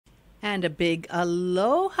And a big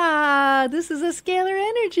aloha. This is a Scalar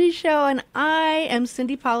Energy Show, and I am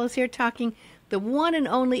Cindy Paulus here talking the one and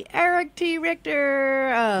only Eric T. Richter.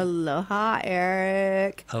 Aloha,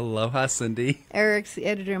 Eric. Aloha, Cindy. Eric's the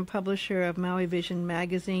editor and publisher of Maui Vision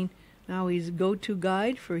magazine, Maui's go-to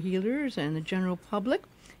guide for healers and the general public.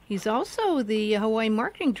 He's also the Hawaii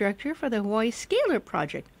marketing director for the Hawaii Scalar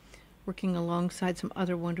Project, working alongside some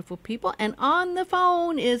other wonderful people. And on the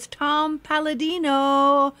phone is Tom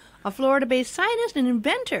Paladino, a Florida-based scientist and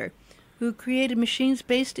inventor who created machines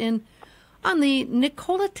based on the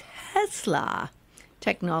Nikola Tesla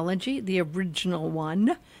technology, the original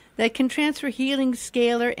one, that can transfer healing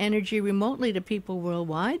scalar energy remotely to people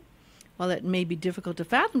worldwide. While it may be difficult to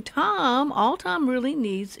fathom, all Tom really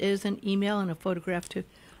needs is an email and a photograph to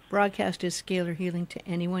broadcast his scalar healing to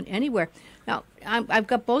anyone, anywhere. Now, I've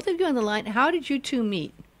got both of you on the line. How did you two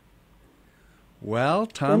meet? Well,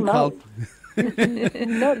 Tom called...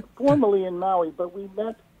 Not formally in Maui, but we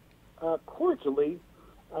met cordially,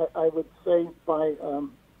 I would say, by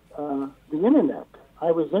the Internet.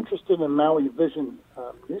 I was interested in Maui Vision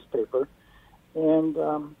newspaper, and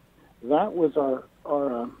that was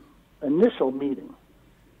our initial meeting.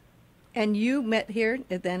 And you met here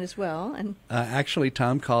then as well. And actually,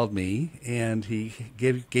 Tom called me, and he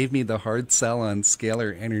gave me the hard sell on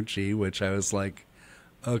scalar energy, which I was like,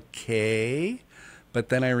 okay. But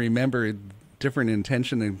then I remembered different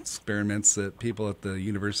intention experiments that people at the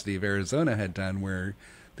University of Arizona had done, where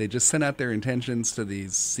they just sent out their intentions to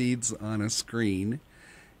these seeds on a screen,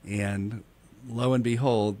 and lo and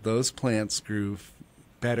behold, those plants grew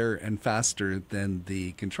better and faster than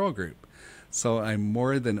the control group. So I'm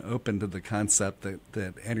more than open to the concept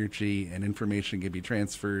that energy and information can be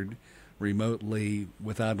transferred remotely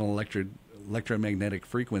without an electromagnetic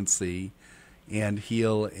frequency and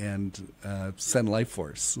heal and send life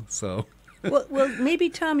force. So, well, maybe,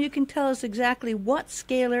 Tom, you can tell us exactly what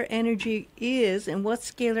scalar energy is and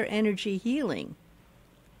what's scalar energy healing.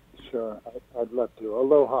 Sure, I'd love to.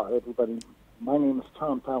 Aloha, everybody. My name is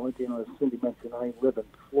Tom Paladino. As Cindy mentioned, I live in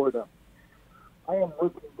Florida. I am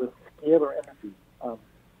working with scalar energy.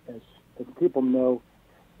 As people know,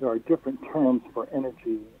 there are different terms for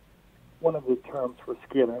energy. One of the terms for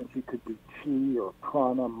scalar energy could be chi or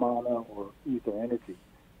prana, mana, or ether energy.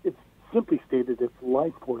 It's simply stated it's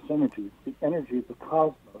life force energy. It's the energy of the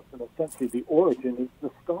cosmos, and essentially the origin is the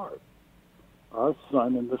stars. Our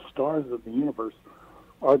sun and the stars of the universe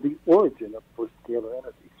are the origin for scalar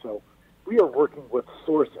energy. So we are working with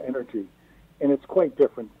source energy, and it's quite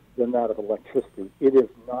different than that of electricity. It is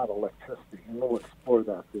not electricity, and we'll explore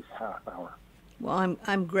that this half hour. Well,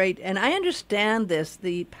 I'm great, and I understand this.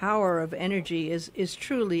 The power of energy is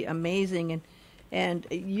truly amazing, and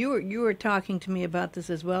you were talking to me about this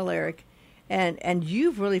as well, Eric, and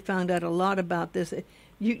you've really found out a lot about this.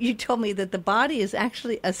 You told me that the body is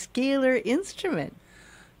actually a scalar instrument.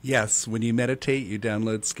 yes, when you meditate, you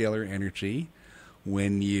download scalar energy.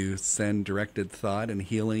 When you send directed thought and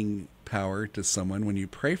healing power to someone, when you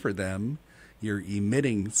pray for them, you're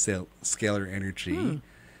emitting scalar energy.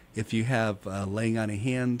 If you have laying on of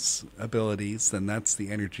hands abilities, then that's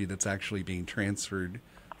the energy that's actually being transferred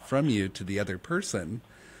from you to the other person.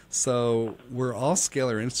 So we're all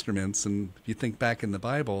scalar instruments, and if you think back in the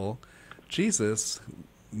Bible, Jesus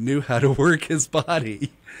knew how to work his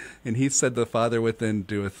body, and he said, "The Father within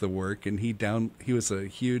doeth the work," and he was a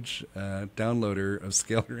huge downloader of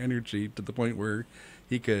scalar energy to the point where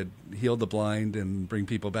he could heal the blind and bring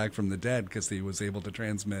people back from the dead because he was able to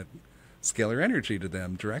transmit scalar energy to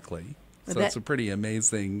them directly. So it's a pretty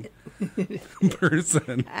amazing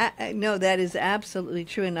person. No, that is absolutely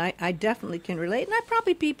true, and I definitely can relate. And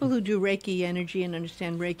probably people who do Reiki energy and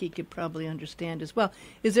understand Reiki could probably understand as well.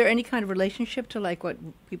 Is there any kind of relationship to like what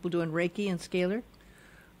people do in Reiki and scalar?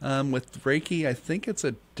 With Reiki, I think it's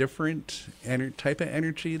a different type of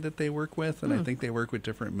energy that they work with, and I think they work with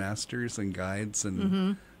different masters and guides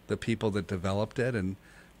and the people that developed it. And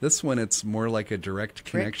this one, it's more like a direct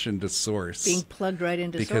connection to source. Being plugged right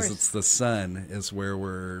into source. Because it's the sun is where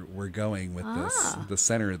we're going with this, the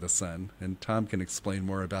center of the sun. And Tom can explain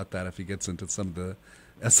more about that if he gets into some of the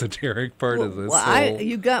esoteric part of this.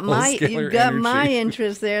 You got my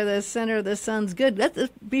interest there. The center of the sun's good.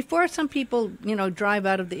 Before some people drive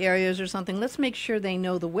out of the areas or something, let's make sure they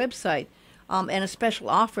know the website and a special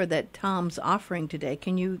offer that Tom's offering today.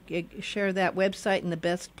 Can you share that website and the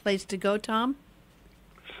best place to go, Tom?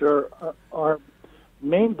 Sure. Our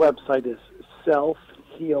main website is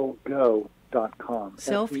selfhealgo.com.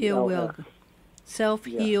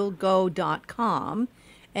 Selfhealgo.com.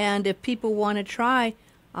 And if people want to try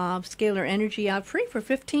scalar energy out free for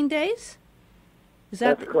 15 days? Is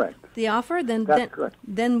that That's correct. the offer? That's correct.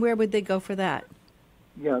 Then where would they go for that?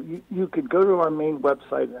 Yeah, you could go to our main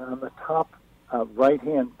website, and on the top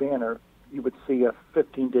right-hand banner, you would see a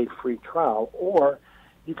 15-day free trial, or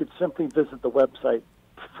you could simply visit the website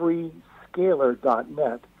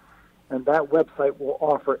freescalar.net, and that website will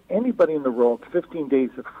offer anybody in the world 15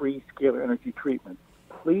 days of free scalar energy treatment.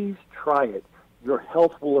 Please try it. Your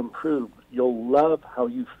health will improve. You'll love how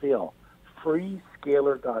you feel.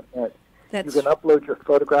 freescalar.net. You can upload your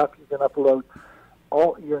photograph. You can upload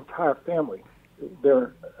your entire family.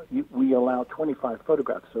 We allow 25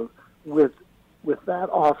 photographs. So with that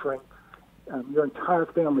offering, your entire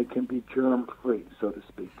family can be germ-free, so to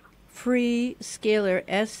speak. Free Scalar,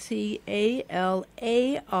 SCALAR.net.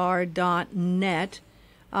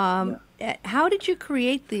 How did you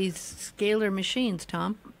create these scalar machines,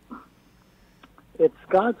 Tom? It's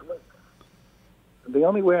God's wisdom. The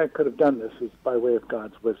only way I could have done this is by way of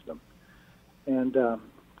God's wisdom. And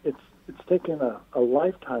it's taken a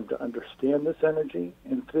lifetime to understand this energy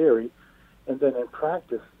in theory, and then in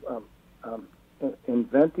practice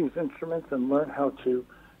invent these instruments and learn how to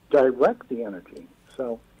direct the energy.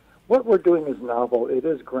 So what we're doing is novel. It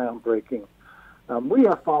is groundbreaking. We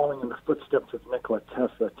are following in the footsteps of Nikola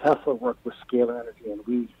Tesla. Tesla worked with scalar energy, and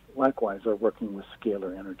we likewise are working with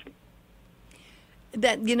scalar energy.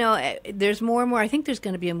 That, there's more and more. I think there's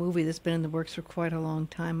going to be a movie that's been in the works for quite a long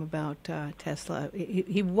time about Tesla.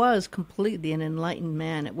 He was completely an enlightened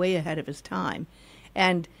man, way ahead of his time.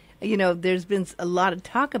 And, there's been a lot of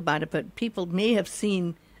talk about it, but people may have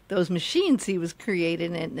seen those machines he was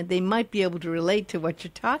creating, and they might be able to relate to what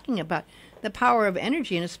you're talking about. The power of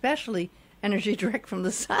energy, and especially energy direct from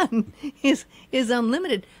the sun, is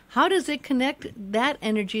unlimited. How does it connect that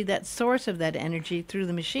energy, that source of that energy, through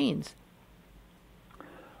the machines?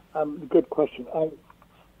 Good question.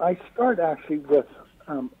 I start actually with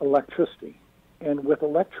electricity, and with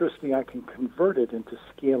electricity I can convert it into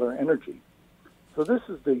scalar energy. So this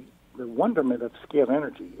is the wonderment of scalar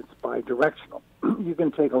energy. It's bidirectional. You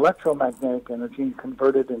can take electromagnetic energy and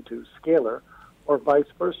convert it into scalar, or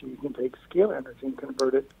vice versa. You can take scalar energy and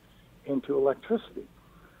convert it into electricity.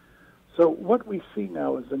 So what we see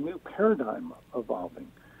now is a new paradigm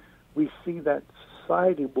evolving. We see that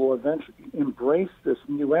society will eventually embrace this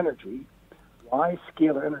new energy. Why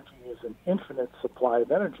scalar energy is an infinite supply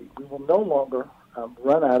of energy. We will no longer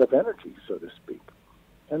run out of energy, so to speak.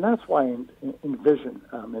 And that's why I envision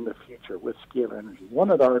in the future with scalar energy. One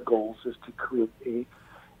of our goals is to create a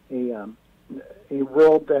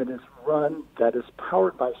world that is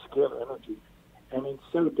powered by scalar energy. And in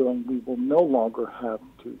so doing, we will no longer have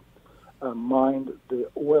to mind the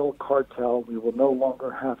oil cartel. We will no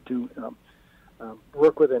longer have to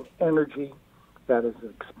work with an energy that is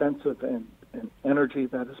expensive and energy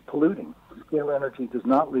that is polluting. Scalar energy does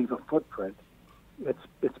not leave a footprint.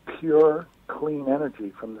 It's pure, clean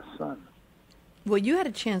energy from the sun. Well, you had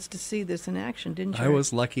a chance to see this in action, didn't you? I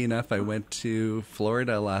was lucky enough. I went to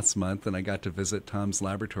Florida last month, and I got to visit Tom's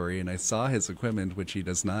laboratory, and I saw his equipment, which he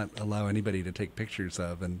does not allow anybody to take pictures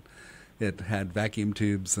of, and it had vacuum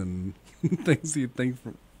tubes and things you'd think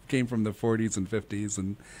came from the 40s and 50s,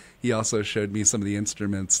 and he also showed me some of the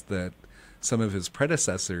instruments that some of his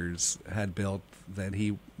predecessors had built that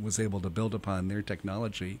he was able to build upon their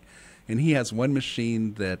technology. And he has one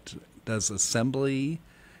machine that does assembly,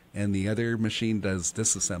 and the other machine does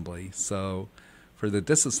disassembly. So for the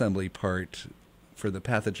disassembly part, for the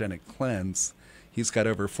pathogenic cleanse, he's got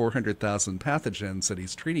over 400,000 pathogens that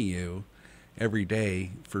he's treating you every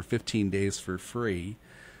day for 15 days for free.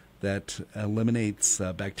 That eliminates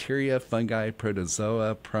bacteria, fungi,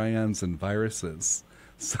 protozoa, prions, and viruses.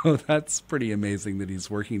 So that's pretty amazing that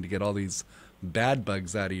he's working to get all these bad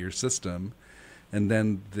bugs out of your system. And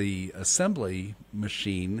then the assembly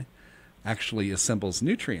machine actually assembles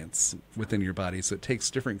nutrients within your body. So it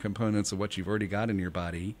takes different components of what you've already got in your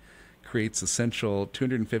body, creates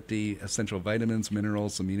 250 essential vitamins,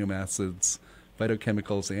 minerals, amino acids,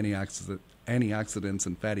 phytochemicals, antioxidants,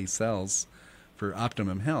 and fatty cells for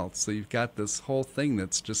optimum health. So you've got this whole thing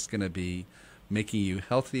that's just going to be making you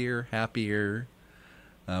healthier, happier,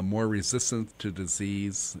 more resistant to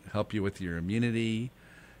disease, help you with your immunity,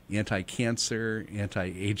 anti-cancer,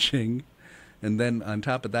 anti-aging. And then on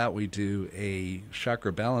top of that, we do a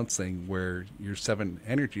chakra balancing where your 7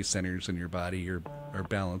 energy centers in your body are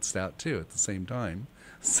balanced out too at the same time.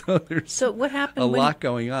 So there's what happened a lot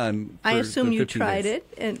going on. I assume you tried days.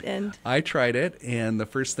 it. And I tried it, and the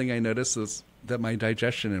first thing I noticed was that my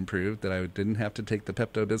digestion improved, that I didn't have to take the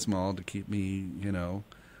Pepto-Bismol to keep me,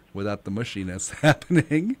 without the mushiness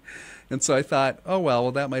happening. And so I thought,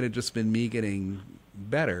 well, that might have just been me getting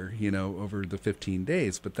better, over the 15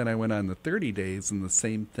 days. But then I went on the 30 days and the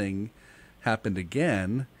same thing happened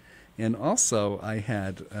again. And also I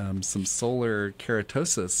had some solar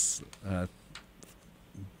keratosis,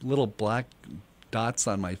 little black dots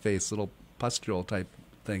on my face, little pustule type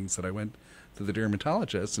things that I went to the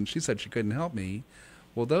dermatologist, and she said she couldn't help me.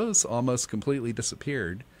 Well, those almost completely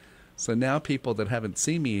disappeared. So now people that haven't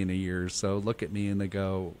seen me in a year or so look at me and they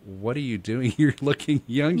go, "What are you doing? You're looking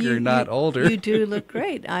younger, not older." You do look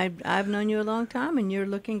great. I've known you a long time, and you're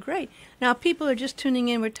looking great. Now, people are just tuning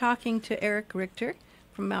in. We're talking to Eric Richter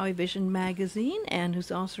from Maui Vision Magazine, and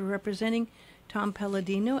who's also representing Tom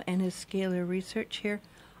Paladino and his scalar research here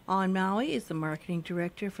on Maui. Is the marketing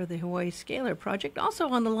director for the Hawaii Scalar Project. Also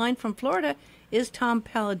on the line from Florida is Tom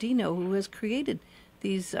Paladino, who has created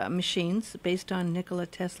these machines based on Nikola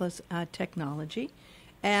Tesla's technology.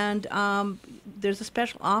 And there's a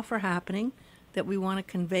special offer happening that we want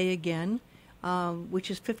to convey again, which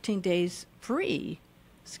is 15 days free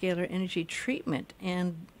scalar energy treatment.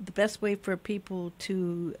 And the best way for people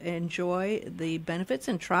to enjoy the benefits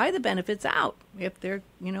and try the benefits out, if they're,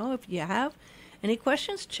 if you have any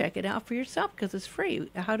questions, check it out for yourself because it's free.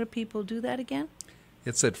 How do people do that again?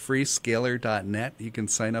 It's at freescalar.net. You can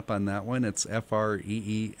sign up on that one. It's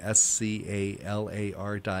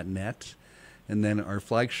freescalar.net. And then our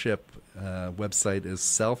flagship website is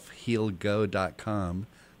selfhealgo.com.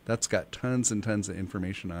 That's got tons and tons of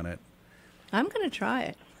information on it. I'm going to try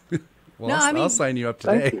it. Well, no, I'll sign you up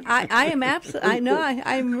today. I am absolutely, I know,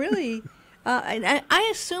 I'm really, I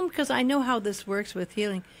assume because I know how this works with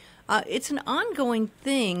healing. It's an ongoing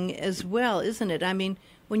thing as well, isn't it? I mean,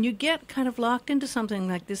 when you get kind of locked into something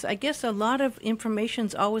like this, I guess a lot of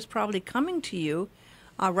information's always probably coming to you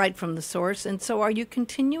right from the source. And so are you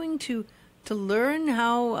continuing to learn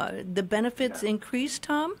how the benefits increase,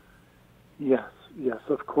 Tom? Yes,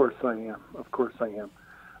 of course I am.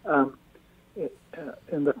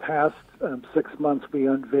 In the past 6 months, we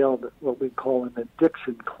unveiled what we call an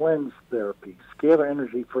addiction cleanse therapy. Scalar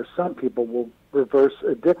energy, for some people, will reverse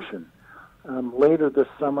addiction. Later this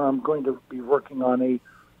summer, I'm going to be working on a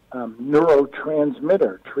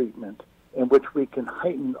neurotransmitter treatment in which we can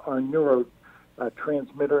heighten our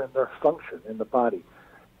neurotransmitter and their function in the body.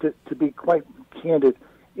 To be quite candid,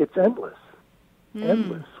 it's endless.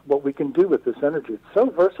 Endless what we can do with this energy. It's so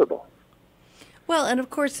versatile. Well, and of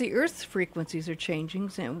course the Earth's frequencies are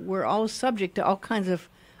changing, and we're all subject to all kinds of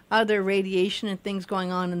other radiation and things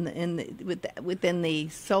going on within the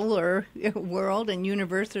solar world and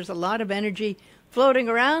universe. There's a lot of energy floating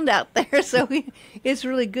around out there, so it's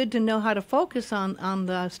really good to know how to focus on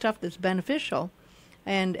the stuff that's beneficial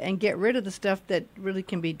and get rid of the stuff that really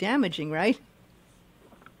can be damaging, right?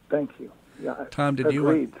 Thank you. Yeah, Tom, did you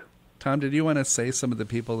want to say some of the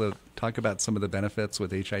people that talk about some of the benefits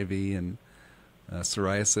with HIV and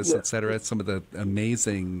psoriasis, et cetera, some of the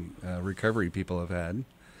amazing recovery people have had,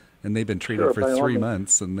 and they've been treated for 3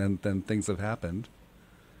 months, and then things have happened.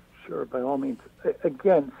 Sure, by all means.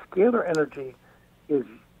 Again, scalar energy is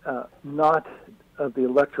not of the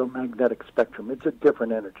electromagnetic spectrum. It's a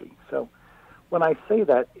different energy. So when I say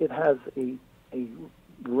that, it has a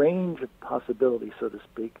range of possibilities, so to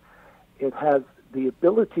speak. It has the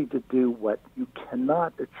ability to do what you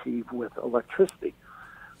cannot achieve with electricity.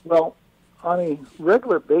 Well, on a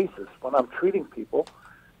regular basis, when I'm treating people,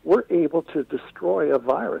 we're able to destroy a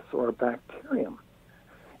virus or a bacterium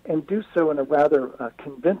and do so in a rather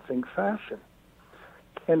convincing fashion.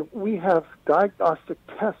 And we have diagnostic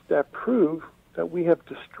tests that prove that we have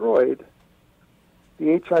destroyed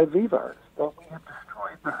the HIV virus, that we have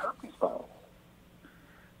destroyed the herpes virus.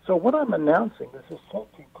 So what I'm announcing is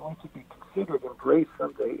essentially going to be considered, embraced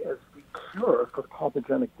someday as the cure for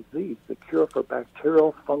pathogenic disease, the cure for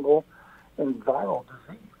bacterial, fungal, and viral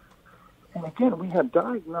disease. And again, we have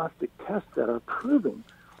diagnostic tests that are proving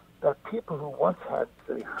that people who once had,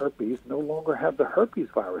 say, herpes no longer have the herpes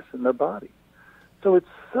virus in their body. So it's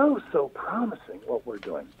so promising what we're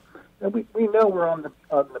doing. And we know we're on the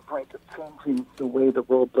brink of changing the way the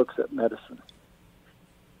world looks at medicine.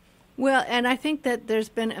 Well, and I think that there's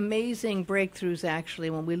been amazing breakthroughs, actually,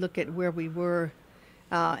 when we look at where we were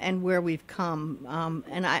and where we've come.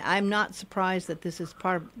 And I'm not surprised that this is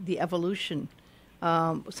part of the evolution,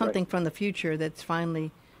 something from the future that's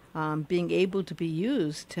finally being able to be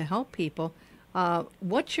used to help people.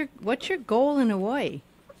 What's your goal in Hawaii?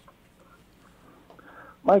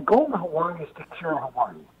 My goal in Hawaii is to cure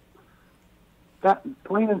Hawaii. That,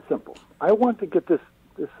 plain and simple. I want to get this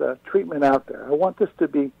treatment out there. I want this to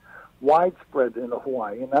be widespread in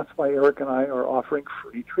Hawaii, and that's why Eric and I are offering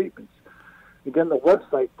free treatments. Again, the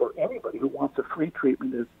website for anybody who wants a free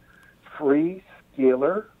treatment is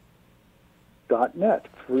freescalar.net. freescalar.net,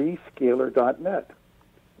 freescalar.net.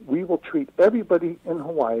 We will treat everybody in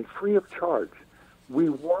Hawaii free of charge. We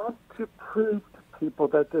want to prove to people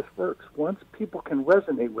that this works. Once people can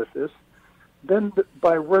resonate with this, then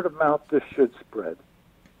by word of mouth, this should spread.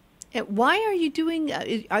 And why are you doing?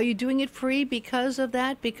 Are you doing it free because of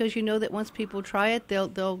that? Because you know that once people try it,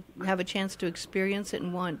 they'll have a chance to experience it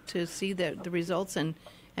and want to see the results and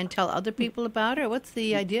tell other people about it? Or what's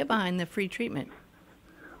the idea behind the free treatment?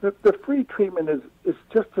 The free treatment is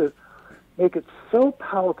just to make it so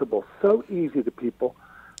palatable, so easy to people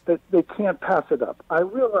that they can't pass it up. I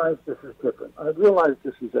realize this is different. I realize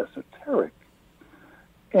this is esoteric.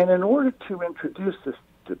 And in order to introduce this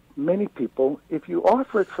to many people, if you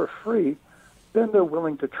offer it for free, then they're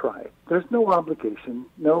willing to try it. There's no obligation,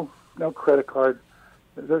 no credit card.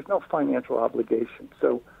 There's no financial obligation.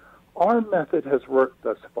 So our method has worked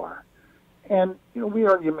thus far. And, we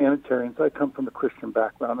are humanitarians. I come from a Christian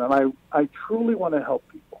background, and I truly want to help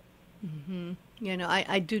people. Mm-hmm.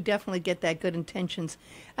 I do definitely get that, good intentions.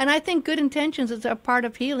 And I think good intentions is a part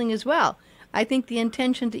of healing as well. I think the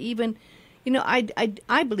intention to even,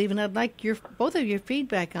 I believe, and I'd like both of your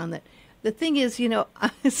feedback on that. The thing is,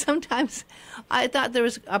 sometimes I thought there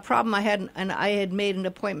was a problem I had, and I had made an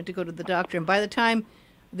appointment to go to the doctor, and by the time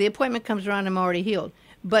the appointment comes around, I'm already healed.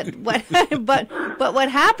 But what but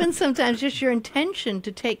what happens sometimes, just your intention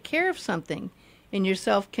to take care of something in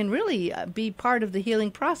yourself can really be part of the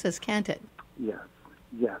healing process, can't it? Yes,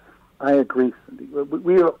 I agree, Cindy.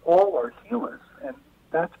 We all are healers, and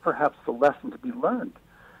that's perhaps the lesson to be learned,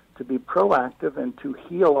 to be proactive and to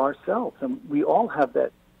heal ourselves. And we all have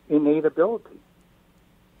that innate ability.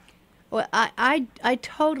 Well, I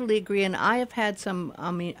totally agree, and I have had some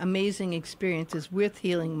amazing experiences with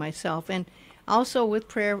healing myself, and also with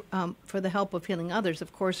prayer for the help of healing others.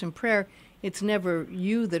 Of course, in prayer, it's never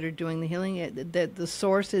you that are doing the healing. The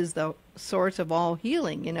source is the source of all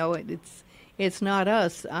healing. It's not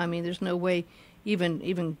us. I mean, there's no way.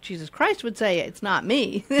 Even Jesus Christ would say it's not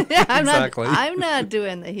me. Exactly. I'm not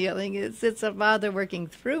doing the healing. It's a Father working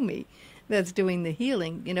through me that's doing the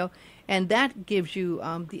healing. And that gives you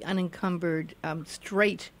the unencumbered,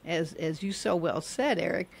 straight, as you so well said,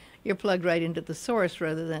 Eric. You're plugged right into the source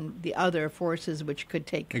rather than the other forces which could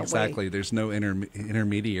take away. Exactly. There's no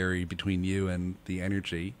intermediary between you and the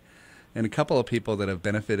energy. And a couple of people that have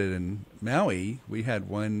benefited in Maui, we had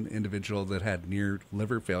one individual that had near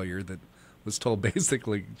liver failure that was told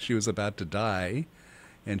basically she was about to die,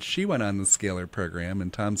 and she went on the Scalar program,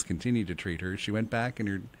 and Tom's continued to treat her. She went back,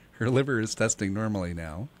 and her liver is testing normally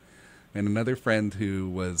now. And another friend who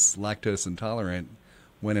was lactose intolerant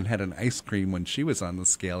went and had an ice cream when she was on the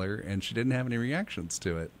Scalar, and she didn't have any reactions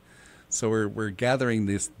to it. So we're gathering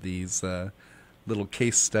these little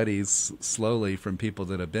case studies slowly from people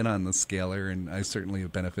that have been on the Scalar, and I certainly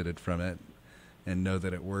have benefited from it and know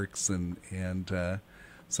that it works. And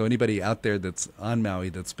so anybody out there that's on Maui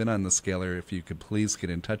that's been on the Scalar, if you could please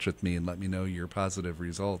get in touch with me and let me know your positive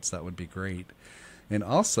results, that would be great. And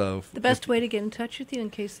also, the best way to get in touch with you in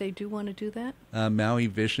case they do want to do that?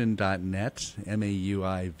 MauiVision.net,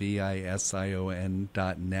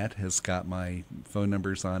 MauiVision.net has got my phone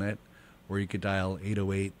numbers on it, or you could dial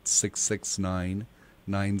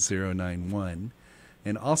 808-669-9091.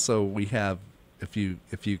 And also, we have, if you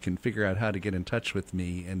can figure out how to get in touch with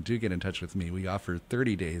me and do get in touch with me, we offer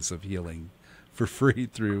 30 days of healing for free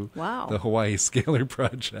through the Hawaii Scalar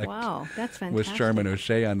Project. Wow, that's fantastic. With Charmin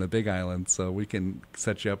O'Shea on the Big Island, so we can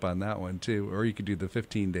set you up on that one too. Or you could do the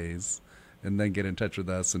 15 days and then get in touch with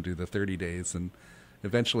us and do the 30 days. And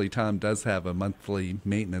eventually Tom does have a monthly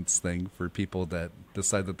maintenance thing for people that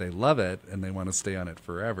decide that they love it and they want to stay on it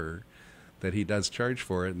forever, that he does charge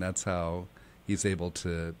for it, and that's how he's able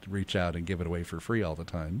to reach out and give it away for free all the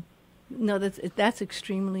time. No, that's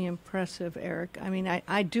extremely impressive, Eric. I mean,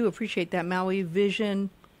 I do appreciate that. MauiVision.net.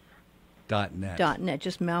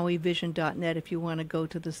 Just MauiVision.net if you want to go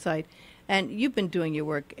to the site. And you've been doing your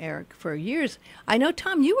work, Eric, for years. I know,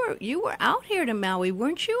 Tom, you were out here to Maui,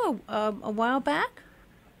 weren't you, a while back?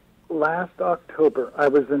 Last October, I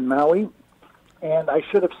was in Maui, and I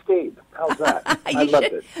should have stayed. How's that? I loved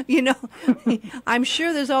it. I'm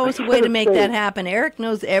sure there's always a way to make that happen. Eric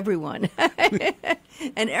knows everyone,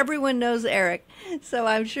 and everyone knows Eric. So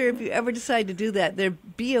I'm sure if you ever decide to do that,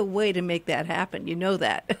 there'd be a way to make that happen. You know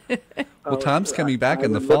that. Well, Tom's coming back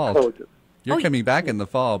in the fall. You're coming back in the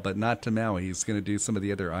fall, but not to Maui. He's going to do some of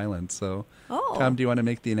the other islands. So, Tom, do you want to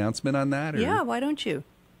make the announcement on that? Or? Yeah, why don't you?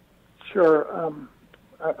 Sure.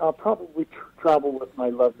 I'll probably travel with my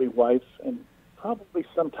lovely wife, and probably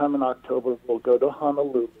sometime in October we'll go to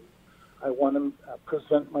Honolulu. I want to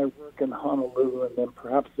present my work in Honolulu and then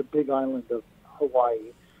perhaps the Big Island of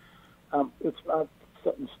Hawaii. It's not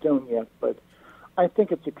set in stone yet, but I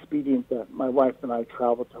think it's expedient that my wife and I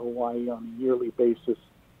travel to Hawaii on a yearly basis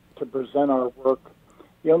to present our work.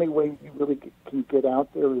 The only way you really can get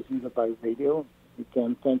out there is either by radio.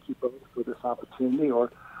 Again, thank you both for this opportunity,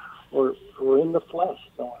 or in the flesh.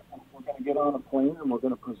 So we're going to get on a plane and we're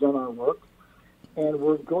going to present our work, and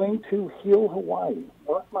we're going to heal Hawaii.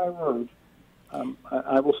 Mark my word.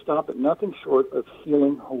 I will stop at nothing short of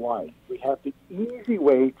healing Hawaii. We have the easy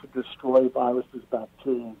way to destroy viruses,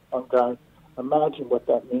 bacteria, and fungi. Imagine what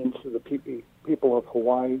that means to the people of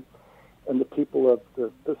Hawaii and the people of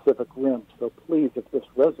the Pacific Rim. So please, if this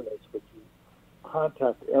resonates with you,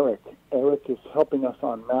 contact Eric. Eric is helping us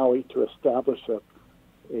on Maui to establish a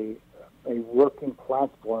working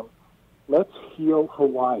platform. Let's heal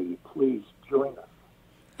Hawaii. Please join us.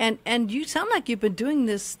 And you sound like you've been doing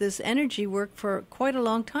this energy work for quite a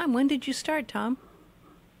long time. When did you start, Tom?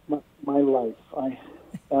 My life. I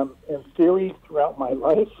in theory throughout my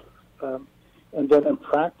life, and then in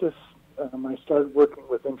practice, I started working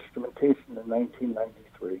with instrumentation in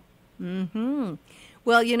 1993. Mm-hmm.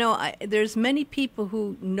 Well, there's many people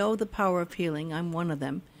who know the power of healing. I'm one of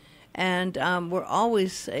them. And we're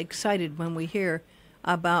always excited when we hear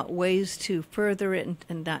about ways to further it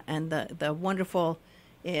and the wonderful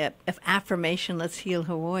affirmation, let's heal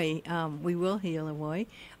Hawaii. We will heal Hawaii.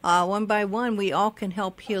 One by one, we all can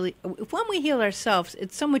help heal. When we heal ourselves,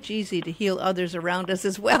 it's so much easier to heal others around us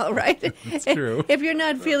as well, right? That's true. If you're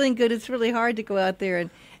not feeling good, it's really hard to go out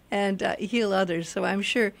there and heal others. So I'm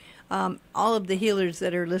sure all of the healers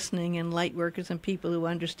that are listening, and light workers and people who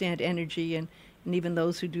understand energy, and even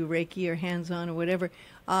those who do Reiki or hands-on or whatever,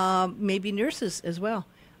 maybe nurses as well.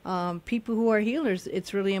 People who are healers,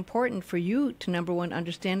 it's really important for you to, number one,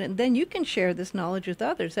 understand it, and then you can share this knowledge with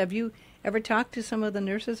others. Have you ever talked to some of the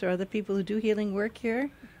nurses or other people who do healing work here?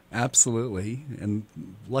 Absolutely. And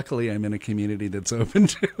luckily I'm in a community that's open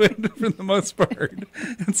to it for the most part,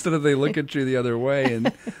 instead of they look at you the other way.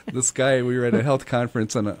 And this guy, we were at a health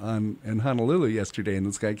conference in Honolulu yesterday, and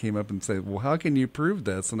this guy came up and said, well, how can you prove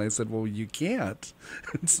this? And I said, well, you can't.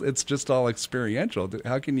 It's just all experiential.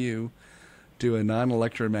 How can you do a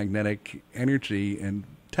non-electromagnetic energy and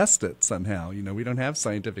test it somehow? We don't have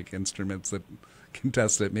scientific instruments that can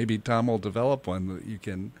test it. Maybe Tom will develop one that you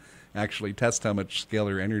can actually test how much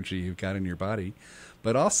scalar energy you've got in your body.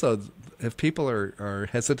 But also, if people are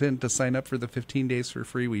hesitant to sign up for the 15 days for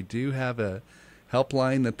free, we do have a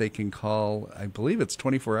helpline that they can call. I believe it's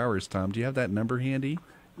 24 hours, Tom. Do you have that number handy?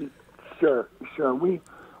 Sure. We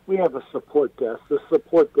have a support desk. The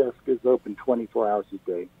support desk is open 24 hours a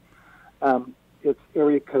day. It's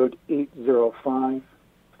area code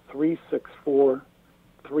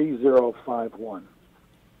 805-364-3051.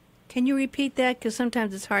 Can you repeat that? Because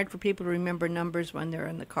sometimes it's hard for people to remember numbers when they're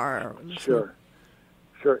in the car or listening.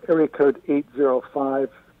 Sure. Area code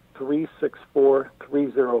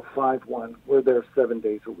 805-364-3051. We're there 7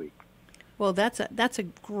 days a week. Well, that's a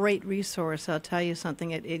great resource. I'll tell you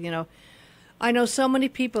something. I know so many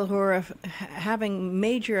people who are having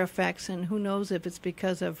major effects, and who knows if it's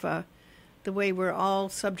because of the way we're all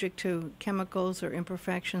subject to chemicals or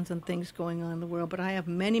imperfections and things going on in the world. But I have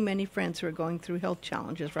many, many friends who are going through health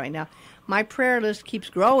challenges right now. My prayer list keeps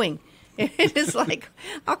growing. It is like,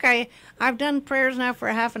 okay, I've done prayers now for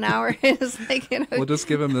half an hour. It's like, We'll just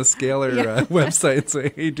give them the Scalar website and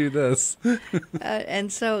say, hey, do this.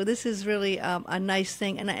 And so this is really a nice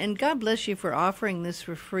thing. And God bless you for offering this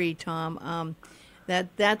for free, Tom.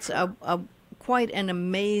 That's quite an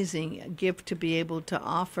amazing gift to be able to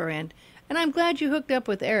offer. And I'm glad you hooked up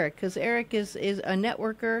with Eric, because Eric is a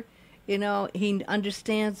networker. He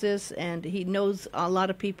understands this, and he knows a lot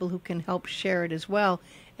of people who can help share it as well.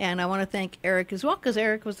 And I want to thank Eric as well, because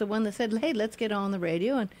Eric was the one that said, hey, let's get on the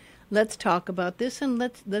radio and let's talk about this, and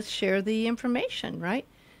let's share the information, right?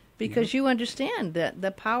 Because you understand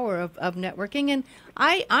the power of networking. And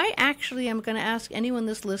I actually am going to ask anyone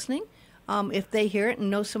that's listening, if they hear it and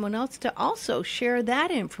know someone else, to also share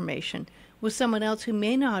that information with someone else who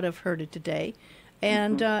may not have heard it today,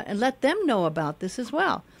 and let them know about this as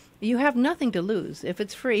well. You have nothing to lose if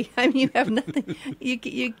it's free. I mean, you have nothing.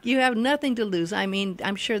 You have nothing to lose. I mean,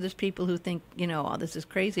 I'm sure there's people who think, oh, this is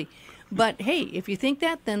crazy, but hey, if you think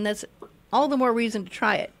that, then that's all the more reason to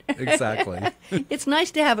try it. Exactly. It's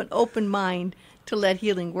nice to have an open mind to let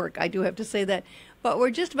healing work. I do have to say that. But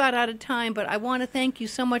we're just about out of time. But I want to thank you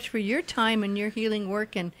so much for your time and your healing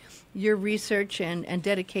work and your research and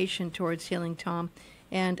dedication towards healing, Tom.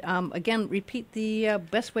 And again, repeat the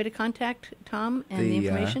best way to contact Tom and the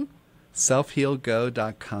information.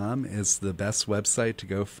 Selfhealgo.com is the best website to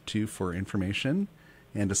go to for information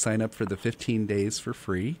and to sign up for the 15 days for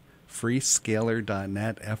free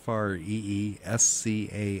freescalar.net,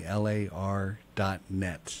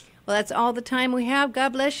 freescalar.net. Well, that's all the time we have.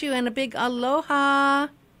 God bless you and a big aloha.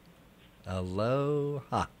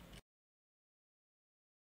 Aloha.